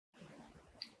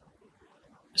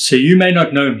So you may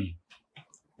not know me,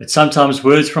 but sometimes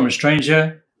words from a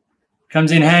stranger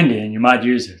comes in handy and you might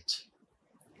use it.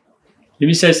 Let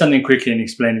me say something quickly and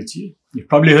explain it to you. You've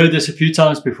probably heard this a few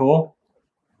times before,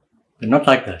 but not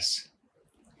like this.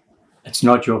 It's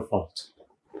not your fault.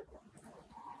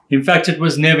 In fact, it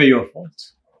was never your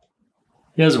fault.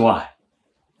 Here's why.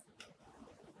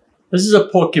 This is a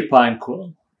porcupine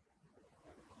quill.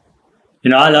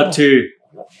 I love to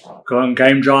go on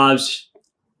game drives,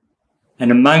 and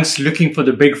amongst looking for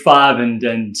the big five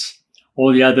and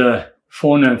all the other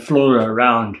fauna and flora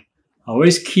around, I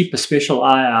always keep a special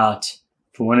eye out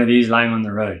for one of these lying on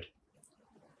the road.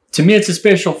 To me, it's a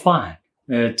special find.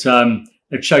 It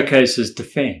showcases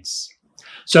defense.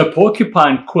 So a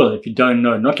porcupine quill, if you don't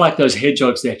know, not like those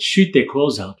hedgehogs that shoot their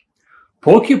quills out.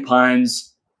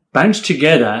 Porcupines bunch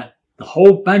together, the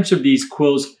whole bunch of these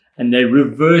quills, and they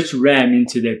reverse ram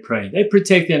into their prey. They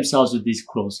protect themselves with these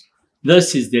quills.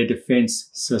 This is their defense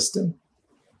system.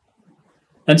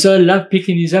 And so I love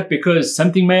picking these up because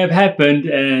something may have happened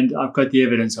and I've got the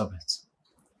evidence of it.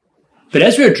 But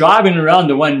as we were driving around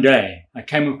the one day, I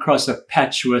came across a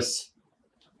patch with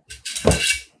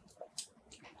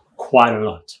quite a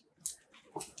lot.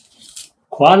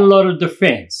 Quite a lot of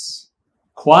defense.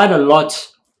 Quite a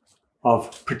lot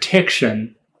of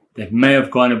protection that may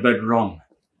have gone a bit wrong.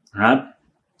 Right?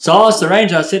 So I asked the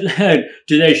ranger, I said,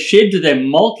 do they shed? Do they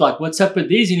molt? Like, what's up with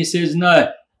these? And he says,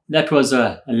 no, that was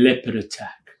a leopard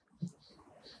attack.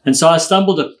 And so I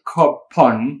stumbled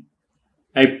upon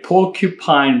a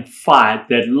porcupine fight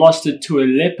that lost it to a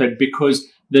leopard because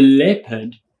the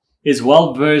leopard is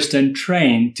well versed and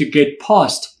trained to get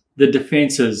past the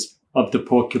defenses of the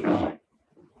porcupine.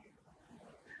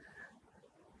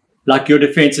 Like your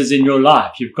defenses in your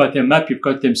life. You've got them up, you've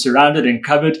got them surrounded and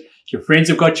covered. Your friends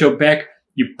have got your back.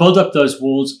 You build up those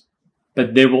walls,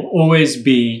 but there will always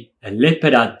be a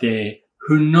leopard out there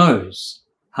who knows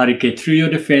how to get through your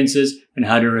defenses and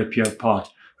how to rip you apart.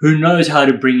 Who knows how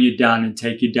to bring you down and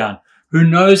take you down. Who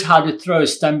knows how to throw a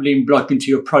stumbling block into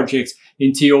your projects,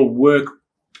 into your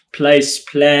workplace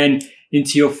plan,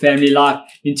 into your family life,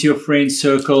 into your friend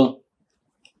circle.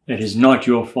 It is not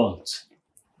your fault.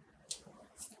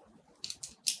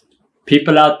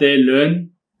 People out there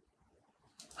learn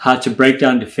how to break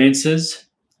down defenses.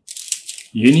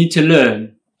 You need to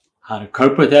learn how to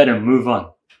cope with that and move on,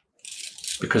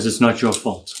 because it's not your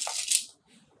fault.